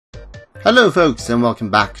Hello folks, and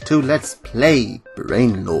welcome back to Let's Play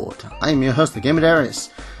Brain Lord. I'm your host, the Gamer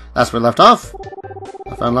Darius. Last we left off,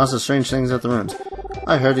 I found lots of strange things at the rooms.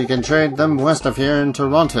 I heard you can trade them west of here in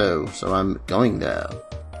Toronto, so I'm going there.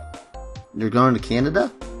 You're going to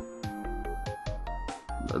Canada?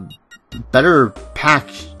 Better pack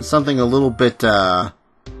something a little bit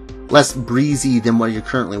less breezy than what you're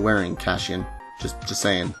currently wearing, Cashian. Just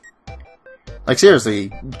saying. Like,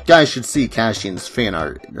 seriously, you guys should see Cashian's fan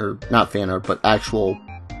art. Or, not fan art, but actual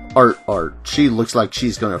art. She looks like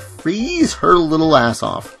she's gonna freeze her little ass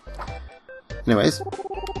off. Anyways.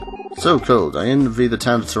 So cold. I envy the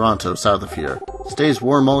town of Toronto, south of here. Stays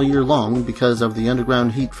warm all year long because of the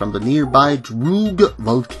underground heat from the nearby Droog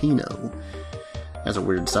volcano. That's a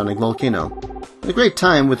weird sounding volcano. A great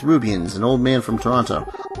time with Rubians, an old man from Toronto.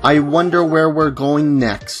 I wonder where we're going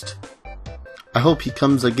next. I hope he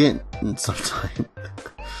comes again sometime.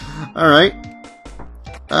 Alright.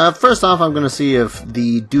 First off, I'm gonna see if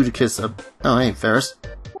the Dudicus of... Oh, hey, Ferris.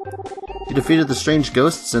 You defeated the strange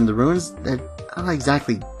ghosts in the ruins? They're not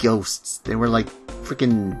exactly ghosts. They were like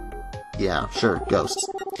freaking... Yeah, sure, ghosts.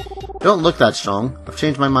 Don't look that strong. I've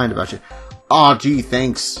changed my mind about you. Aw, gee,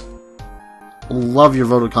 thanks. Love your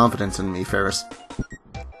vote of confidence in me, Ferris.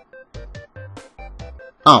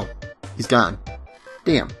 Oh, he's gone.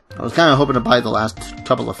 Damn. I was kind of hoping to buy the last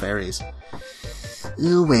couple of fairies.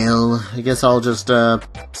 Oh well, I guess I'll just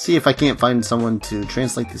see if I can't find someone to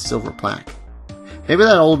translate the Silver Plaque. Maybe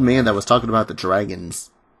that old man that was talking about the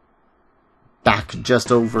dragons. Back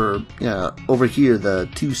just over here, the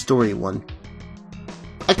two-story one.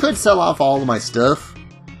 I could sell off all of my stuff.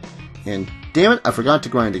 And damn it, I forgot to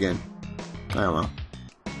grind again. I don't know.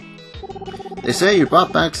 They say you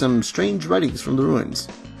brought back some strange writings from the ruins.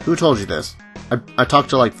 Who told you this? I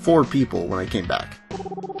talked to like 4 people when I came back.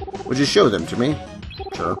 Would you show them to me?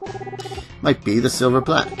 Sure. Might be the Silver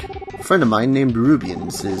Plaque. A friend of mine named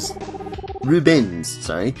Rubens is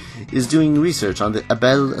doing research on the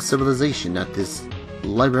Abel civilization at this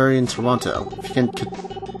library in Toronto.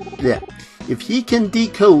 If he can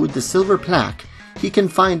decode the Silver Plaque, he can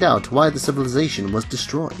find out why the civilization was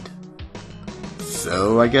destroyed.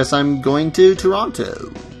 So I guess I'm going to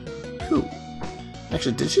Toronto. Cool.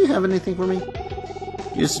 Actually, did she have anything for me?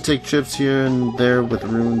 Used to take trips here and there with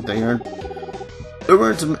Rune. There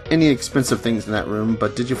weren't any expensive things in that room,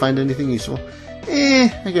 but did you find anything useful?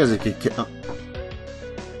 I guess it could count.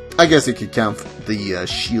 I guess it could count the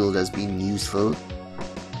shield as being useful.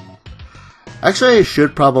 Actually, I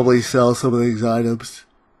should probably sell some of these items.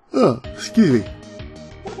 Oh, excuse me.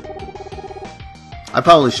 I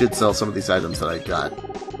probably should sell some of these items that I got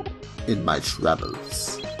in my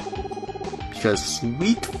travels. Because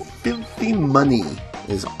sweet, filthy money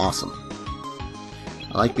is awesome.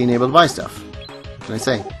 I like being able to buy stuff. What can I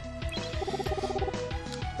say?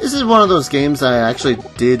 This is one of those games I actually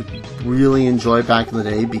did really enjoy back in the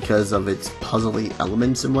day because of its puzzly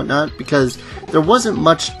elements and whatnot. Because there wasn't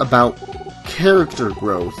much about character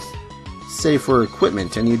growth, save for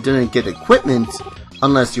equipment. And you didn't get equipment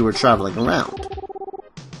unless you were traveling around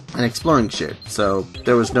and exploring shit. So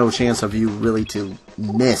there was no chance of you really to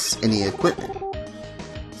miss any equipment.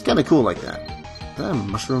 It's kind of cool like that. Is that a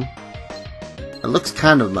mushroom? It looks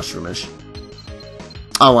kind of mushroomish.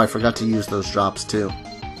 Oh, I forgot to use those drops too.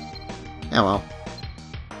 Yeah, well.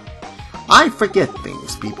 I forget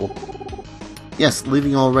things, people. Yes,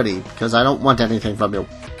 leaving already, because I don't want anything from you.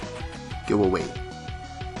 Go away.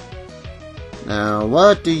 Now,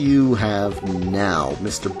 what do you have now,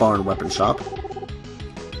 Mr. Barn Weapon Shop?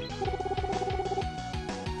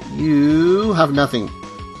 You have nothing.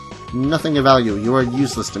 Nothing of value. You are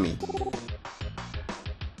useless to me.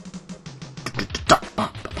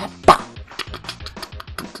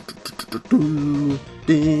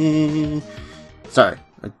 Sorry.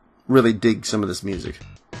 I really dig some of this music.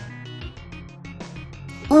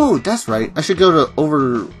 Oh, that's right. I should go to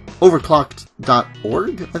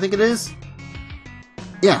overclocked.org, I think it is.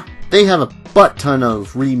 Yeah, they have a butt ton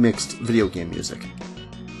of remixed video game music.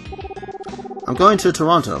 I'm going to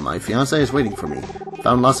Toronto. My fiancé is waiting for me.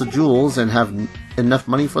 Found lots of jewels and have enough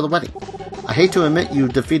money for the wedding. I hate to admit you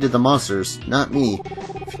defeated the monsters, not me.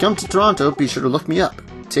 If you come to Toronto, be sure to look me up.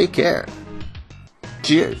 Take care.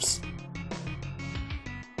 Cheers.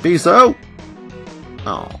 Peace out.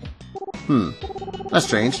 Oh. That's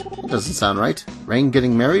strange. That doesn't sound right. Rain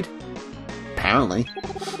getting married? Apparently.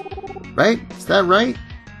 Right? Is that right?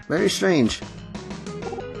 Very strange.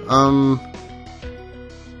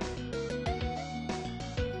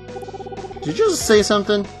 Did you just say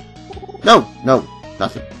something? No,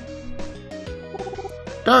 nothing.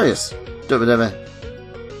 Darius.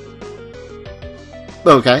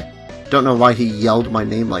 Okay. Don't know why he yelled my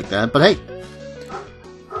name like that, but hey.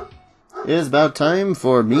 It is about time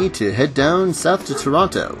for me to head down south to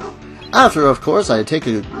Toronto. After, of course, I take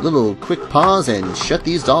a little quick pause and shut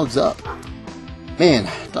these dogs up. Man,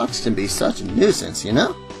 dogs can be such a nuisance, you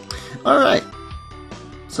know? Alright.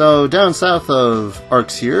 So, down south of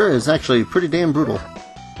Arcs here is actually pretty damn brutal.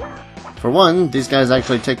 For one, these guys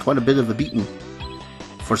actually take quite a bit of a beating.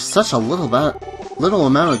 For such a little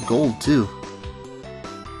amount of gold, too.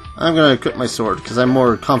 I'm gonna equip my sword, because I'm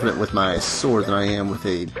more confident with my sword than I am with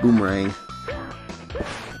a boomerang.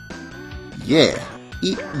 Yeah!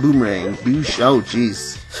 Eat boomerang. Boosh. Oh,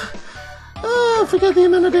 jeez. Oh, forget the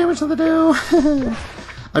amount of damage that they do.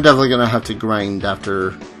 I'm definitely gonna have to grind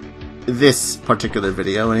after this particular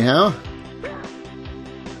video, anyhow.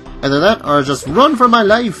 Either that, or just run for my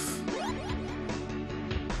life!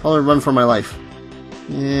 Probably run for my life.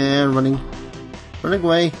 Yeah, running. Running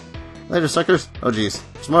away. Later, suckers. Oh, jeez.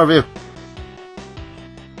 There's more of you.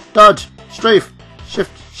 Dodge. Strafe.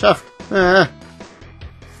 Shift. Shaft.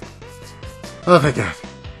 Oh my god.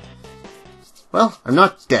 Well, I'm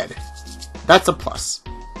not dead. That's a plus.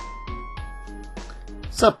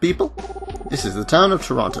 Sup, people? This is the town of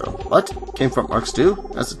Toronto. What? Came from Arcs 2?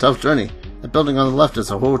 That's a tough journey. The building on the left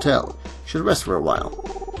is a hotel. Should rest for a while.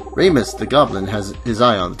 Ramus, the goblin, has his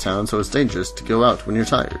eye on the town, so it's dangerous to go out when you're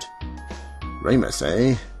tired. Ramus,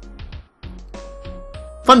 eh?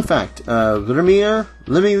 Fun fact, Lemire,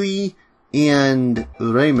 Lemily, and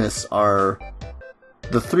Ramus are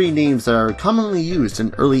the three names that are commonly used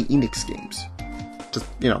in early Enix games. Just,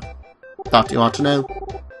 you know, thought you ought to know.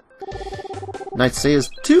 Knight say is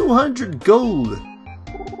 200 gold!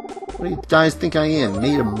 What do you guys think I am,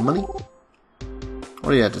 made of money?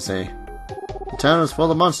 What do you have to say? The town is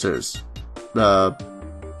full of monsters.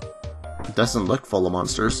 It doesn't look full of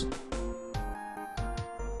monsters.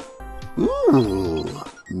 Ooh,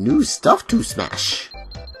 new stuff to smash.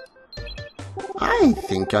 I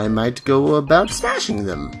think I might go about smashing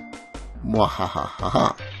them.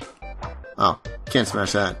 Mwahahaha. Oh, can't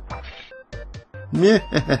smash that.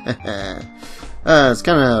 It's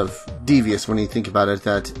kind of devious when you think about it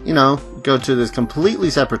that, you know, go to this completely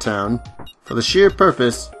separate town for the sheer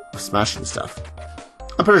purpose of smashing stuff.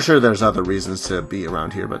 I'm pretty sure there's other reasons to be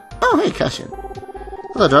around here, but... Oh, hey, Cassian.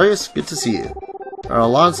 Hello, Darius. Good to see you. There are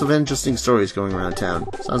lots of interesting stories going around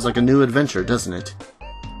town. Sounds like a new adventure, doesn't it?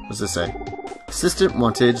 What's this say? Assistant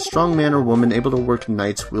wanted, strong man or woman able to work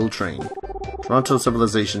nights will train. Toronto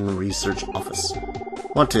Civilization Research Office.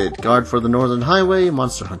 Wanted, guard for the Northern Highway,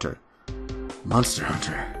 monster hunter. Monster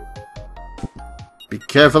hunter. Be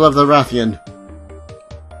careful of the Rathian.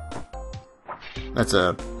 That's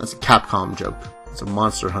a Capcom joke. It's a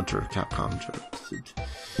Monster Hunter Capcom joke.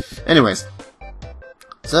 Anyways.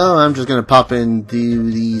 So, I'm just gonna pop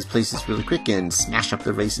into these places really quick and smash up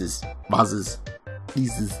their faces. Bosses.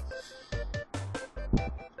 Pieces.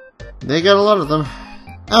 They got a lot of them.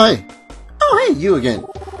 Oh, hey! Oh, hey, you again!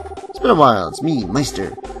 It's been a while. It's me,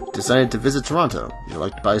 Meister. Decided to visit Toronto. Would you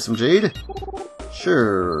like to buy some jade?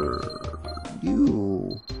 Sure. Did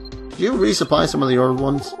you resupply some of the old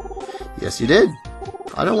ones? Yes, you did.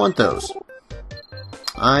 I don't want those.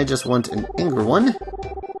 I just want an Inger one.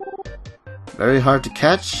 Very hard to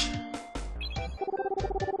catch.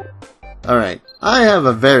 Alright, I have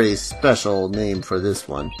a very special name for this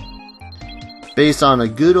one. Based on a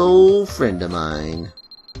good old friend of mine.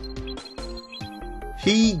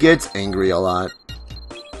 He gets angry a lot.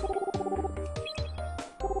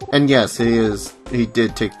 And yes, he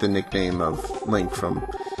did take the nickname of Link from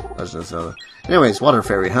Legend of Zelda. Anyways, Water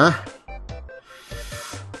Fairy, huh?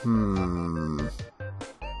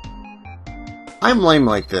 I'm lame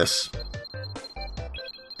like this.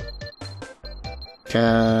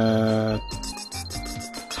 Katara.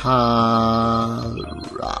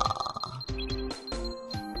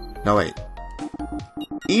 No, wait.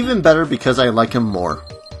 Even better because I like him more.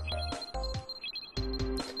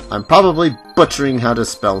 I'm probably butchering how to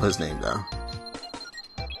spell his name, though.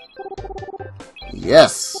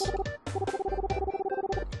 Yes!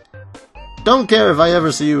 Don't care if I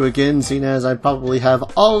ever see you again, seeing as I probably have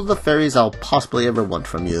all the fairies I'll possibly ever want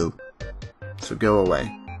from you. So go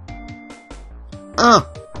away. Ah!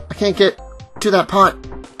 I can't get to that pot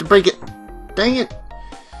to break it. Dang it!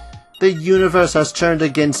 The universe has turned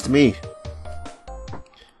against me.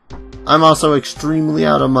 I'm also extremely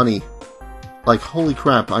out of money. Like, holy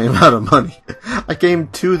crap, I am out of money. I came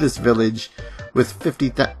to this village with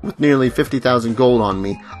nearly 50,000 gold on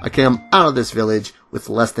me. I came out of this village with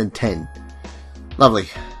less than 10. Lovely.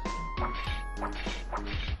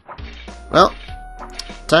 Well,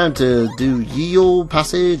 time to do ye old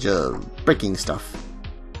passage of breaking stuff.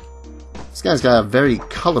 This guy's got a very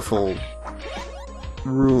colorful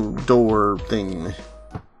room door thing.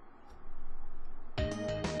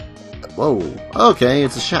 Whoa. Okay,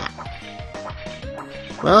 it's a shop.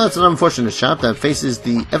 Well, it's an unfortunate shop that faces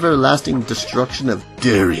the everlasting destruction of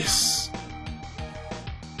Darius.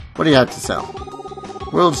 What do you have to sell?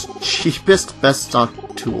 World's cheapest, best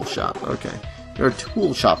stocked tool shop. Okay. You're a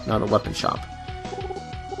tool shop, not a weapon shop.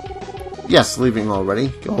 Yes, leaving already.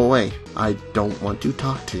 Go away. I don't want to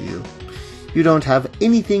talk to you. You don't have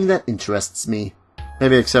anything that interests me.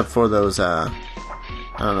 Maybe except for those, I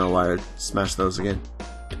don't know why I smashed those again.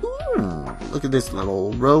 Ooh, look at this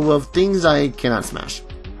little row of things I cannot smash.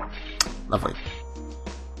 Lovely.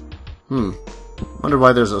 Wonder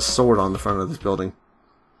why there's a sword on the front of this building.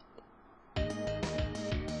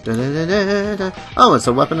 Oh, it's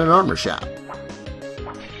a weapon and armor shop.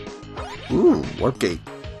 Ooh, warp gate.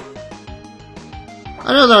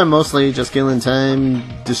 I know that I'm mostly just killing time,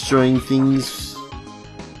 destroying things,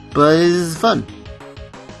 but it's fun.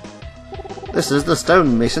 This is the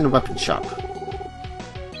stonemason weapon shop.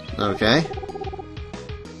 Okay.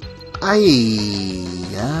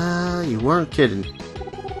 You weren't kidding.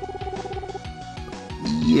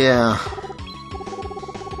 Yeah.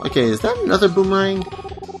 Okay, is that another boomerang?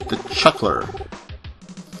 The Chuckler.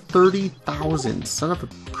 30,000. Son of a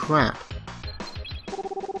crap.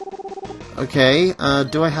 Okay,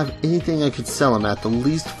 do I have anything I could sell him at the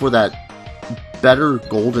least for that better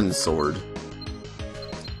golden sword?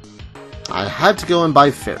 I had to go and buy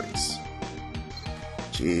fairies.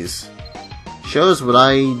 Jeez. Shows what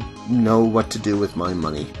I know what to do with my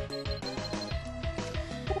money.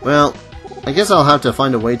 Well, I guess I'll have to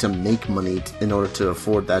find a way to make money in order to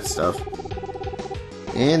afford that stuff.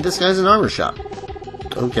 And this guy's an armor shop.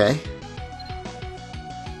 Okay.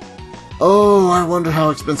 Oh, I wonder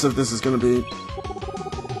how expensive this is going to be.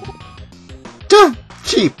 Duh!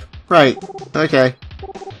 Cheap! Right. Okay.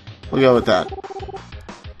 We'll go with that.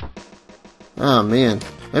 Oh, man.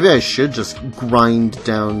 Maybe I should just grind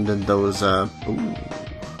down those, ooh.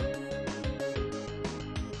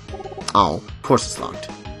 Oh, of course it's locked.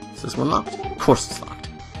 Is this one locked? Of course it's locked.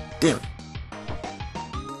 Damn it.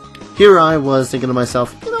 Here I was thinking to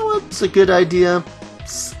myself, you know what's a good idea?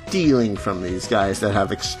 Stealing from these guys that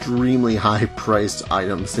have extremely high-priced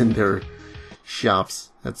items in their shops.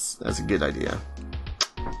 That's a good idea.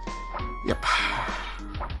 Yep.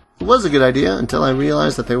 It was a good idea until I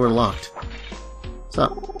realized that they were locked.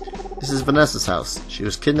 So, this is Vanessa's house. She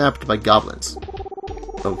was kidnapped by goblins.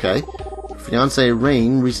 Okay. Her fiance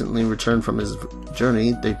Rain recently returned from his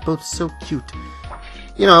journey. They're both so cute.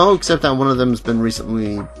 You know, except that one of them's been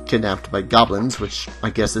recently kidnapped by goblins, which I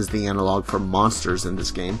guess is the analog for monsters in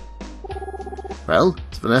this game. Well,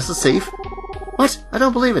 is Vanessa safe? What? I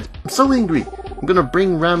don't believe it. I'm so angry. I'm gonna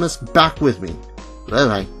bring Ramus back with me.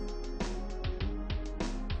 Alright.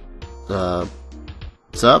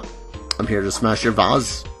 What's up? I'm here to smash your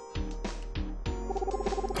vase.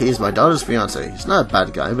 He's my daughter's fiance. He's not a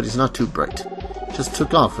bad guy, but he's not too bright. Just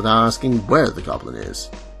took off without asking where the goblin is.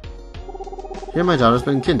 Here my daughter's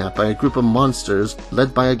been kidnapped by a group of monsters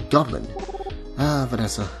led by a goblin. Ah,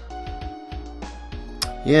 Vanessa.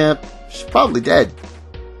 Yep, she's probably dead.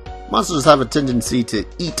 Monsters have a tendency to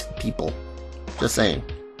eat people. Just saying.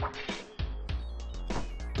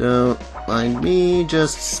 Don't mind me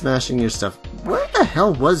just smashing your stuff. Where the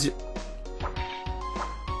hell was you?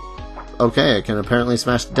 Okay, I can apparently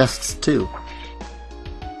smash desks too.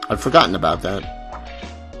 I'd forgotten about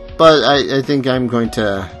that. But I think I'm going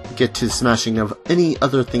to get to smashing of any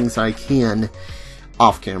other things I can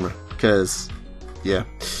off camera. Because, yeah.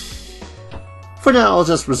 For now, I'll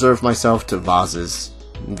just reserve myself to vases.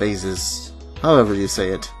 Vases. However you say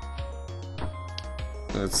it.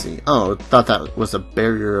 Let's see. Oh, I thought that was a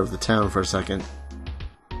barrier of the town for a second.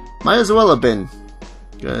 Might as well have been.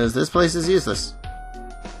 Because this place is useless.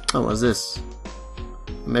 Oh, what's this?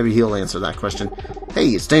 Maybe he'll answer that question. Hey,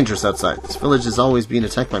 it's dangerous outside. This village is always being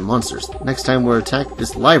attacked by monsters. Next time we're attacked,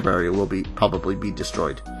 this library will probably be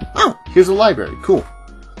destroyed. Oh, here's a library. Cool.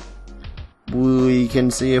 We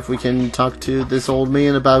can see if we can talk to this old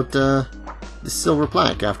man about the Silver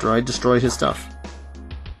Plaque after I destroy his stuff.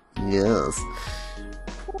 Yes.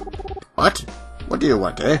 What? What do you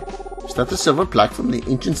want, eh? Is that the Silver Plaque from the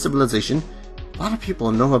ancient civilization? A lot of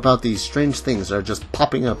people know about these strange things that are just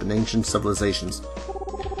popping up in ancient civilizations.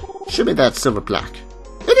 Show me that Silver Plaque.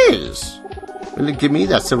 It is! Will you give me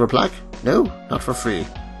that Silver Plaque? No, not for free.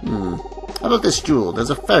 How about this jewel? There's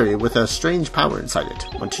a fairy with a strange power inside it.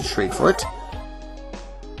 Want to trade for it?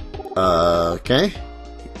 Okay.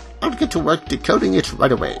 I'll get to work decoding it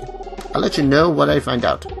right away. I'll let you know what I find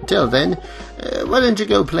out. Until then, why don't you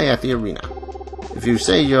go play at the arena? If you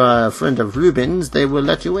say you're a friend of Reuben's, they will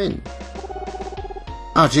let you in.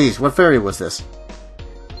 Oh jeez, what fairy was this?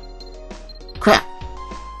 Crap.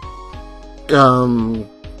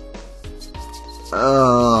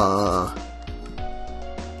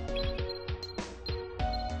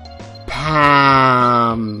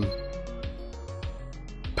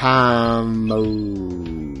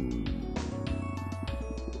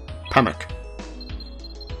 Pamak.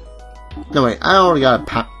 No wait, I already got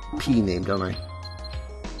a P name, don't I?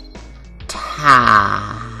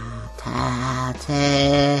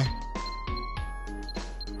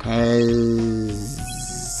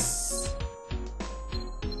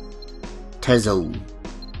 Tezo.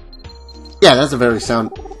 Yeah, that's a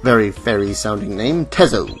very fairy sounding name.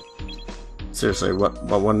 Tezo. Seriously, what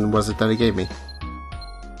one was it that he gave me?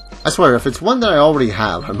 I swear, if it's one that I already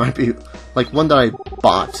have, it might be like one that I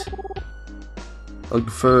bought.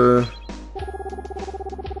 For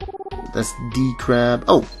that's D crab.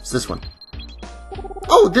 Oh, it's this one.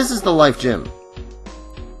 Oh, this is the life gem.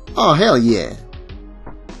 Oh, hell yeah.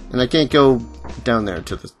 And I can't go down there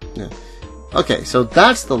to the... Yeah. Okay, so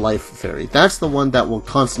that's the life fairy. That's the one that will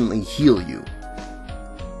constantly heal you.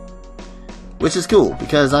 Which is cool,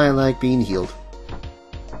 because I like being healed.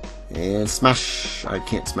 And smash... I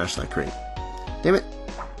can't smash that crate. Damn it.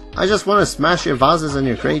 I just want to smash your vases and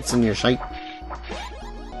your crates and your shite.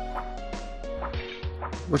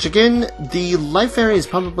 Which again, the life fairy is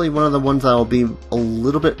probably one of the ones that will be a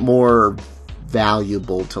little bit more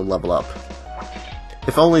valuable to level up.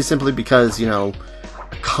 If only simply because, you know,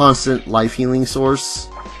 a constant life healing source.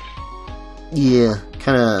 Yeah,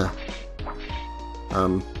 kinda...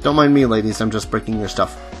 don't mind me, ladies, I'm just breaking your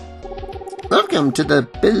stuff. Welcome to the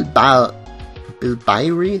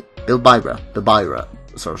Bilbyra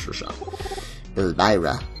sorcerer shop.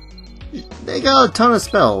 Bilbyra. They got a ton of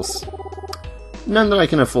spells. None that I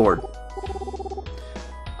can afford.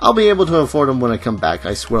 I'll be able to afford them when I come back,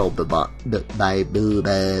 I swear. I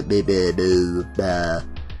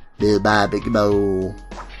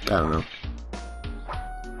don't know.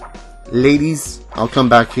 Ladies, I'll come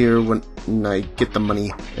back here when I get the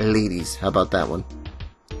money. Ladies, how about that one?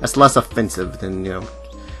 That's less offensive than, you know.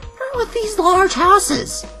 Where are these large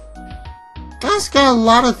houses? Guys got a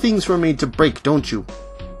lot of things for me to break, don't you?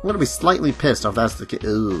 I'm gonna be slightly pissed if that's the case.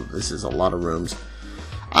 Ooh, this is a lot of rooms.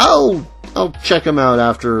 I'll check them out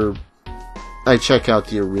after I check out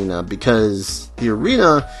the arena, because the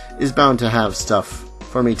arena is bound to have stuff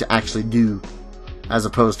for me to actually do, as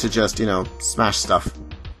opposed to just, you know, smash stuff.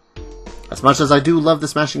 As much as I do love the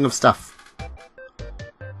smashing of stuff.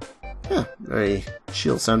 Yeah, very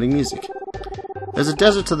chill sounding music. There's a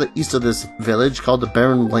desert to the east of this village called the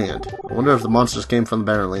Barren Land. I wonder if the monsters came from the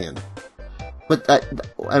Barren Land. But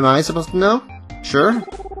am I supposed to know? Sure.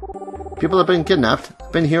 People have been kidnapped.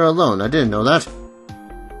 Been here alone. I didn't know that.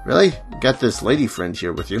 Really? You got this lady friend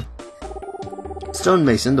here with you.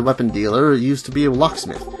 Stonemason, the weapon dealer, used to be a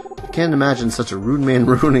locksmith. I can't imagine such a rude man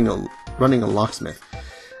running a locksmith.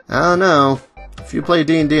 I don't know. If you play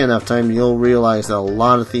D&D enough time, you'll realize that a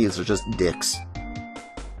lot of thieves are just dicks.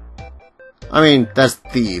 I mean, that's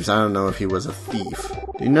thieves. I don't know if he was a thief.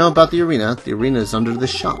 Do you know about the arena? The arena is under this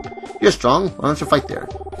shop. You're strong. Why don't you fight there?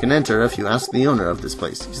 You can enter if you ask the owner of this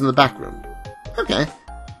place. He's in the back room. Okay.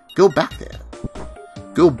 Go back there.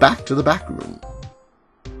 Go back to the back room.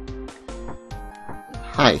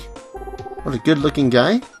 Hi. What a good-looking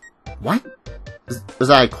guy. What? Was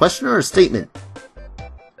that a question or a statement?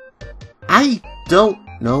 I don't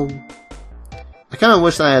know. I kind of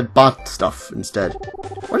wish that I had bought stuff instead.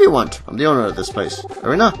 What do you want? I'm the owner of this place.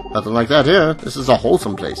 Arena? Nothing like that here. This is a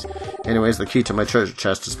wholesome place. Anyways, the key to my treasure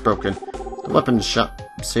chest is broken. The weapons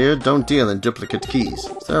shops here don't deal in duplicate keys.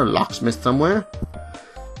 Is there a locksmith somewhere?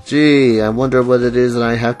 Gee, I wonder what it is that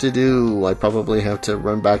I have to do. I probably have to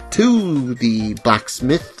run back to the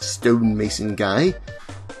blacksmith, stonemason guy,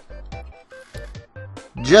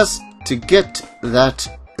 just to get that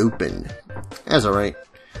open. That's alright.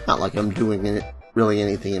 Not like I'm doing really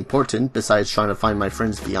anything important besides trying to find my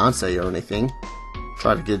friend's fiance or anything.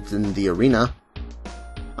 Try to get in the arena.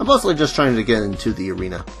 I'm mostly just trying to get into the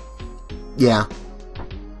arena. Yeah.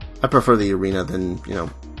 I prefer the arena than, you know,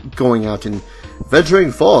 going out and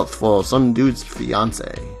venturing forth for some dude's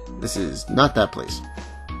fiance. This is not that place.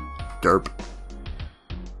 Derp.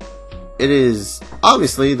 It is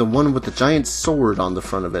obviously the one with the giant sword on the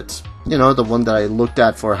front of it. You know, the one that I looked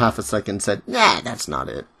at for half a second and said, nah, that's not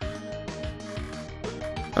it.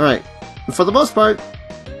 Alright, for the most part,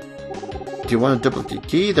 do you want a duplicate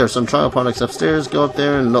key? There are some trial products upstairs. Go up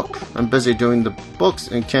there and look. I'm busy doing the books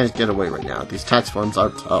and can't get away right now. These tax forms are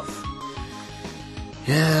tough.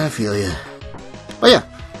 Yeah, I feel ya. But yeah.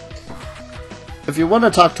 if you want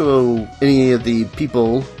to talk to any of the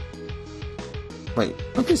people... Wait,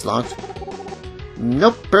 aren't these locked?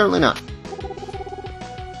 Nope, apparently not.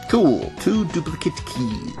 Cool. 2 duplicate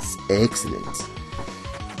keys. Excellent.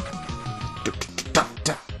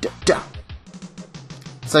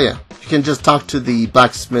 So yeah, you can just talk to the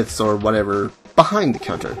blacksmiths or whatever behind the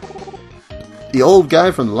counter. The old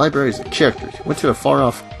guy from the library is a character. He went to a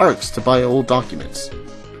far-off Arks to buy old documents.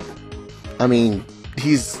 I mean,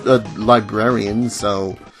 he's a librarian,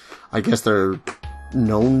 so I guess they're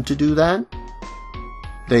known to do that.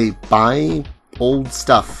 They buy old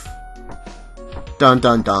stuff. Dun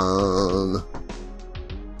dun dun.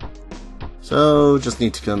 So, just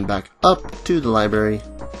need to come back up to the library.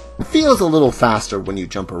 It feels a little faster when you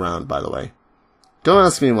jump around, by the way. Don't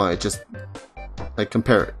ask me why, just like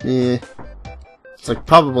compare it. It's like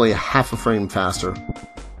probably half a frame faster.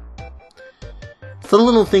 It's the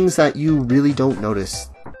little things that you really don't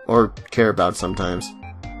notice or care about sometimes.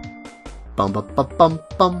 Bum bum bum bum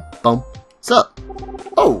bum bum. Sup?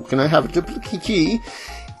 Oh, can I have a duplicate key?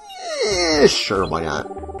 Yeah, sure, why not?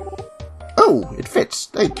 Oh, it fits.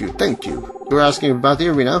 Thank you, thank you. You were asking about the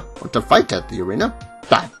arena? Want to fight at the arena?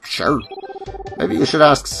 Ah, sure. Maybe you should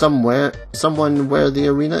ask someone where the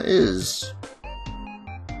arena is.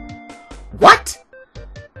 What?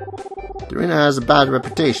 The arena has a bad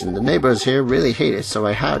reputation. The neighbors here really hate it, so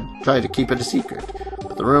I had tried to keep it a secret.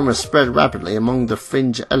 But the rumors spread rapidly among the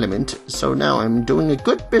fringe element, so now I'm doing a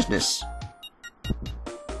good business.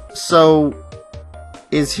 So,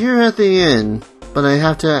 it's here at the inn, but I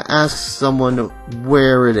have to ask someone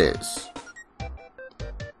where it is.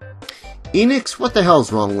 Enix, what the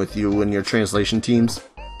hell's wrong with you and your translation teams?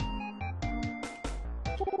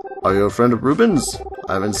 Are you a friend of Ruben's?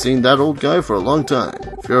 I haven't seen that old guy for a long time.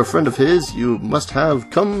 If you're a friend of his, you must have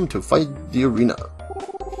come to fight the arena.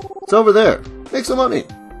 It's over there. Make some money.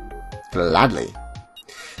 Gladly.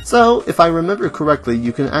 So, if I remember correctly,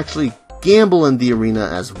 you can actually gamble in the arena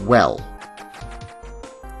as well.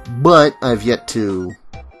 But I've yet to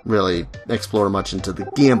really explore much into the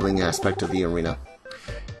gambling aspect of the arena.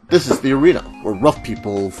 This is the arena, where rough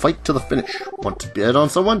people fight to the finish. Want to bet on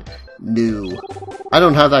someone? No. I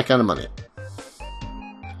don't have that kind of money.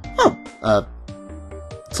 Oh,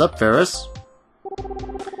 what's up, Ferris?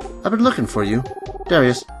 I've been looking for you.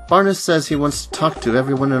 Darius, Barnes says he wants to talk to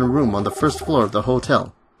everyone in a room on the first floor of the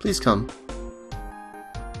hotel. Please come.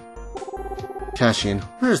 Cassian,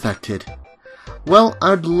 where is that kid? Well,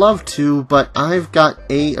 I'd love to, but I've got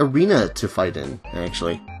a arena to fight in,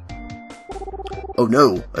 actually. Oh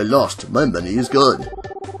no, I lost. My money is gone.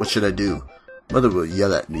 What should I do? Mother will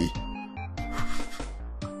yell at me.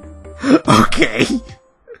 Okay.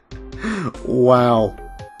 Wow.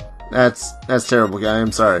 That's terrible, guy.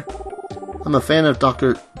 I'm sorry. I'm a fan of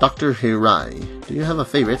Dr. Hirai. Do you have a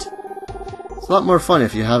favorite? It's a lot more fun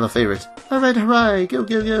if you have a favorite. Alright, Hirai! Go,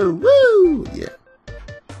 go, go! Woo! Yeah.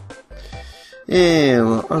 Yeah,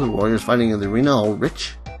 well, are the warriors fighting in the arena all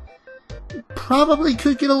rich? Probably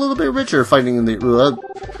could get a little bit richer fighting in the...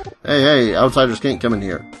 Hey, outsiders can't come in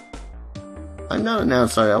here. I'm not an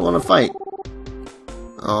outsider, I want to fight.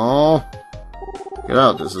 Oh, get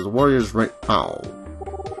out, this is the warriors right... Oh.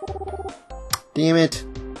 Damn it.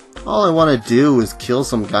 All I want to do is kill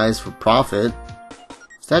some guys for profit.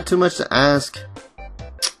 Is that too much to ask?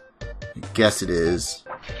 I guess it is.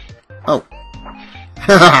 Oh.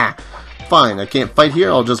 Haha! Fine, I can't fight here,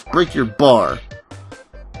 I'll just break your bar.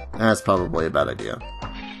 That's probably a bad idea.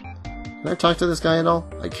 Can I talk to this guy at all?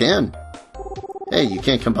 I can. Hey, you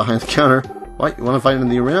can't come behind the counter. What, you want to fight in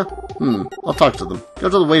the arena? I'll talk to them. Go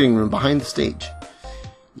to the waiting room behind the stage.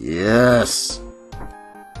 Yes.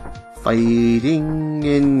 Fighting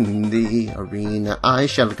in the arena I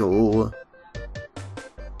shall go.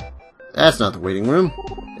 That's not the waiting room.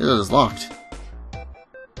 It is locked.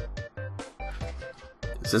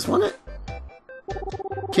 Is this one it?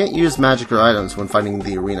 Can't use magic or items when fighting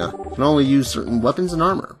the arena. Can only use certain weapons and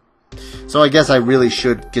armor. So I guess I really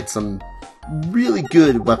should get some really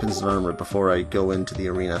good weapons and armor before I go into the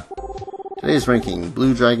arena. Today's ranking: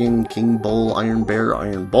 Blue Dragon, King Bull, Iron Bear,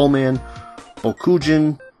 Iron Bullman,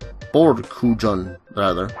 Bokujin, Borkujun,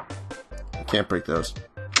 rather. I can't break those.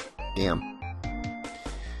 Damn.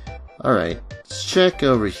 Alright, let's check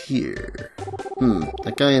over here.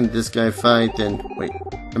 That guy and this guy fight, then... Wait,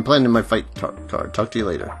 I'm planning my fight card. Talk to you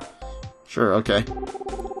later. Sure, okay.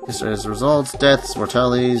 Yesterday's results: deaths,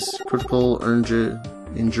 mortalities, critical,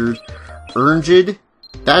 injured. Earned?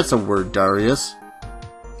 That's a word, Darius.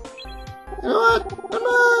 You know what?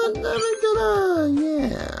 I'm gonna...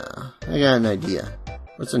 Yeah. I got an idea.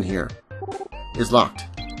 What's in here? It's locked.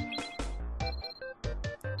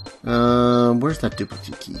 Where's that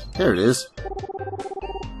duplicate key? There it is.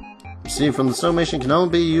 Received from the Snowmation can only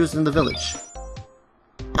be used in the village.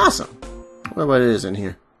 Awesome. I wonder what it is in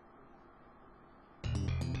here.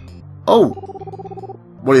 Oh!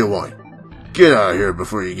 What do you want? Get out of here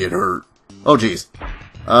before you get hurt. Oh, jeez.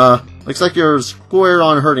 Looks like you're square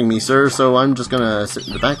on hurting me, sir, so I'm just gonna sit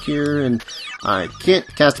in the back here, and I can't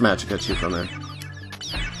cast a magic at you from there.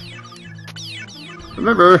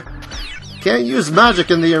 Remember, can't use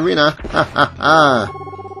magic in the arena. Ha ha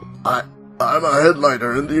ha. I'm a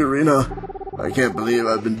headliner in the arena. I can't believe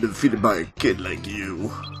I've been defeated by a kid like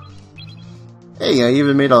you. Hey, I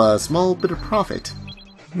even made a small bit of profit.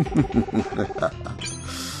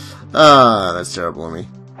 Ah, that's terrible of me.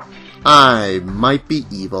 I might be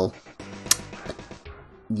evil.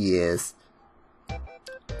 Yes.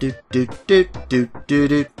 Do do do do do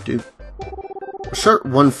do do. Short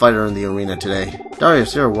one fighter in the arena today.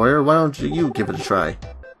 Darius, you're a warrior. Why don't you give it a try?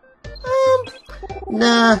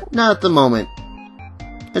 Nah, not at the moment.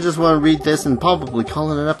 I just want to read this and probably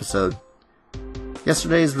call it an episode.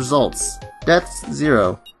 Yesterday's results. Deaths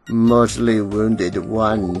 0. Mortally wounded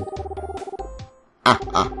 1.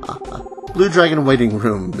 Blue Dragon waiting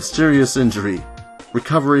room. Mysterious injury.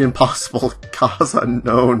 Recovery impossible. Cause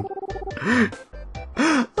unknown.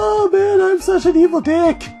 Oh man, I'm such an evil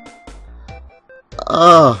dick.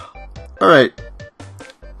 Alright.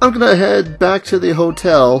 I'm gonna head back to the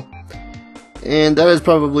hotel. And that is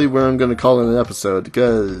probably where I'm going to call it an episode,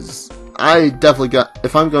 because I definitely got,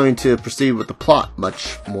 if I'm going to proceed with the plot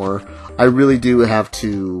much more, I really do have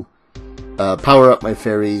to power up my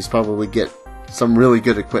fairies, probably get some really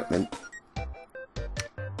good equipment.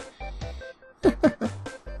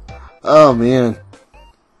 Oh man,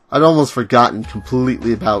 I'd almost forgotten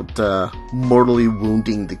completely about mortally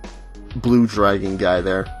wounding the blue dragon guy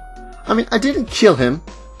there. I mean, I didn't kill him.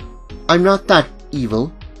 I'm not that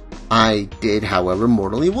evil. I did, however,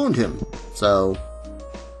 mortally wound him. So,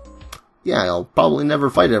 yeah, I'll probably never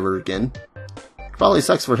fight ever again. Probably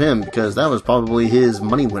sucks for him, because that was probably his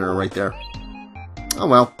money winner right there. Oh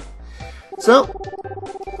well. So,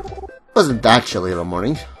 wasn't that chilly of a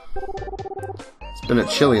morning. It's been a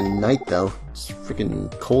chilly night, though. It's freaking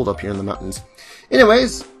cold up here in the mountains.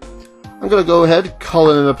 Anyways, I'm gonna go ahead, call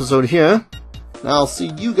it an episode here. And I'll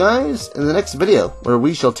see you guys in the next video, where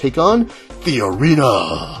we shall take on the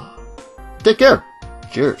arena. Take care.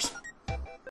 Cheers.